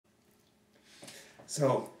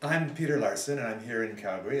So I'm Peter Larson, and I'm here in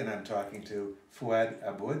Calgary, and I'm talking to Fuad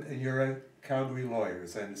Abboud, and you're a Calgary lawyer,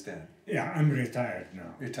 as I understand. Yeah, I'm retired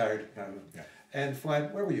now. Retired now. Yeah. And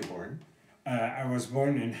Fuad, where were you born? I was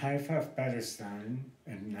born in Haifa, Palestine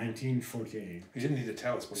in 1948. You didn't need to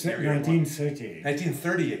tell us what So, year you were born. 1938.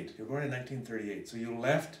 1938. You were born in 1938. So you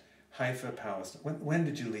left Haifa, Palestine. When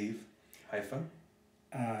did you leave Haifa?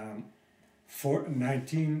 For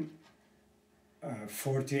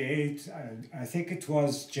 1948, I think it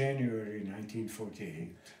was January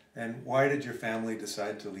 1948. And why did your family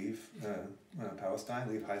decide to leave Palestine,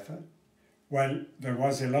 leave Haifa? Well, there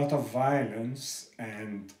was a lot of violence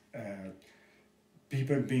and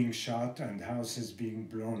people being shot and houses being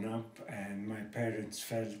blown up, and my parents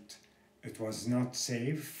felt it was not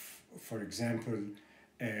safe. For example,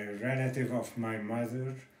 a relative of my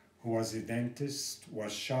mother, who was a dentist,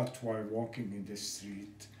 was shot while walking in the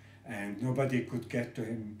street, and nobody could get to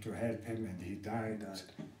him to help him, and he died.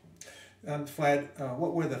 Fuad,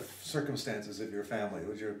 what were the circumstances of your family?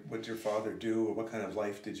 What did your father do, or what kind of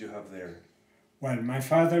life did you have there? Well, my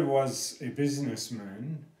father was a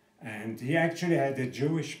businessman, and he actually had a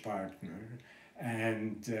Jewish partner,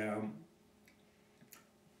 and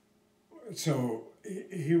so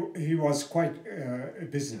he was quite a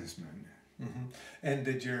businessman. Mm-hmm. And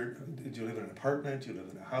did you live in an apartment? You live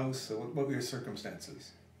in a house? So what were your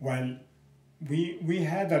circumstances? Well, we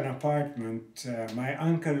had an apartment. My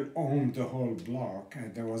uncle owned the whole block,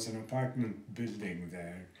 and there was an apartment building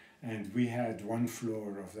there, and we had one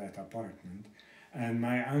floor of that apartment. And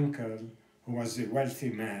my uncle, who was a wealthy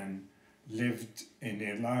man, lived in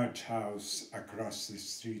a large house across the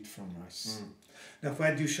street from us. Mm. Now,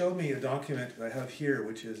 Fuad, you showed me a document I have here,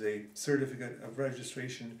 which is a certificate of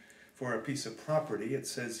registration for a piece of property. It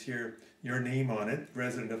says here your name on it,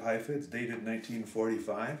 resident of Haifa. It's dated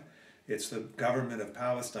 1945. It's the government of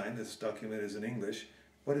Palestine. This document is in English.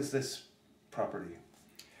 What is this property?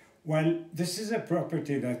 Well, this is a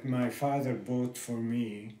property that my father bought for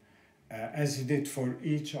me, as he did for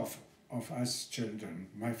each of us children.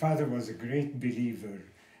 My father was a great believer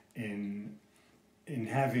in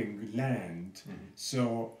having land. Mm-hmm.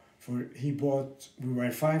 So we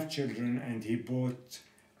were 5 children, and he bought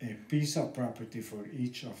a piece of property for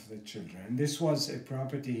each of the children. And this was a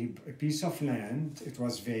piece of land. It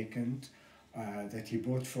was vacant, that he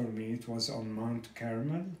bought for me. It was on Mount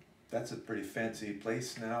Carmel. That's a pretty fancy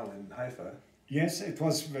place now in Haifa. Yes, it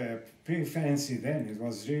was pretty fancy then. It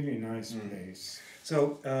was really nice place.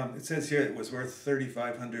 So it says here it was worth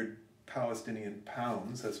 3,500 Palestinian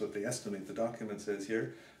pounds. That's what they estimate. The document says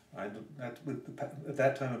here. At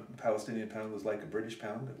that time, a Palestinian pound was like a British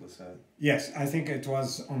pound. It was. Yes, I think it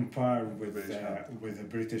was on par with a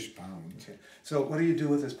British pound. Okay. So, what do you do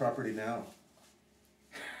with this property now?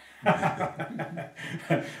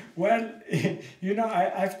 Well,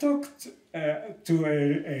 I've talked to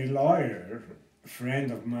a lawyer, a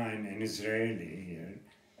friend of mine, an Israeli here,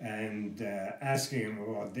 and asking him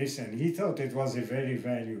about this, and he thought it was a very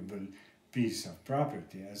valuable piece of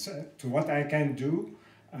property. As to what I can do,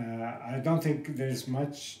 I don't think there's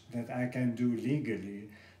much that I can do legally,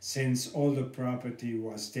 since all the property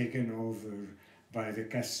was taken over by the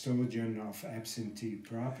custodian of absentee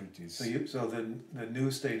properties. So the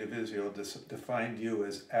new state of Israel defined you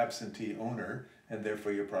as absentee owner, and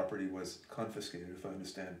therefore your property was confiscated, if I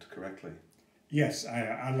understand correctly. Yes,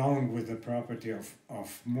 along with the property of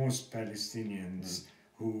most Palestinians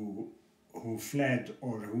who fled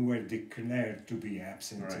or who were declared to be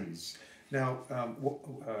absentees. Right. Now,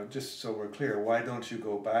 just so we're clear, why don't you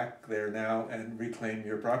go back there now and reclaim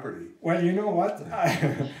your property? Well, you know what?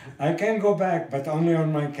 I can go back, but only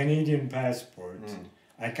on my Canadian passport.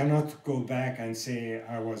 I cannot go back and say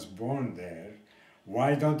I was born there.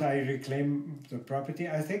 Why don't I reclaim the property?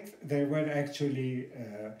 I think there were actually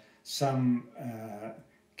some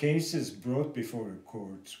cases brought before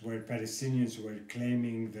courts where Palestinians were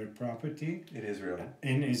claiming their property in Israel.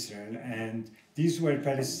 And these were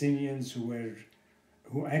Palestinians who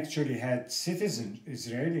actually had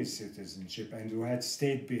Israeli citizenship, and who had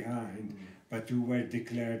stayed behind, but who were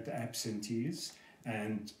declared absentees,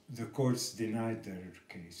 and the courts denied their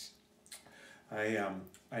case.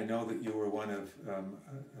 I know that you were one of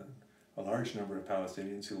a large number of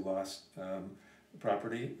Palestinians who lost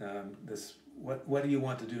property. What do you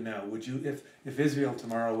want to do now? Would you, if Israel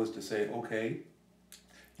tomorrow was to say, okay,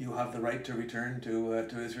 you have the right to return to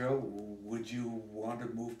Israel, would you want to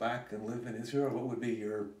move back and live in Israel? What would be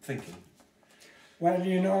your thinking? Well,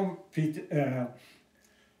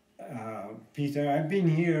 Peter, I've been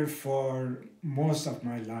here for most of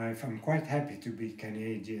my life. I'm quite happy to be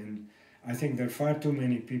Canadian. I think there are far too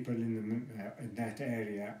many people in that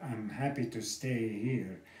area. I'm happy to stay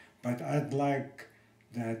here, but I'd like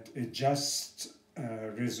that a just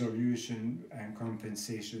resolution and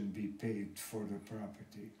compensation be paid for the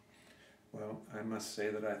property. Well, I must say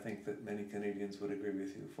that I think that many Canadians would agree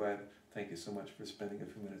with you. Fuad, thank you so much for spending a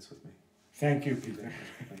few minutes with me. Thank you, Peter.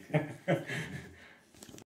 Thank you.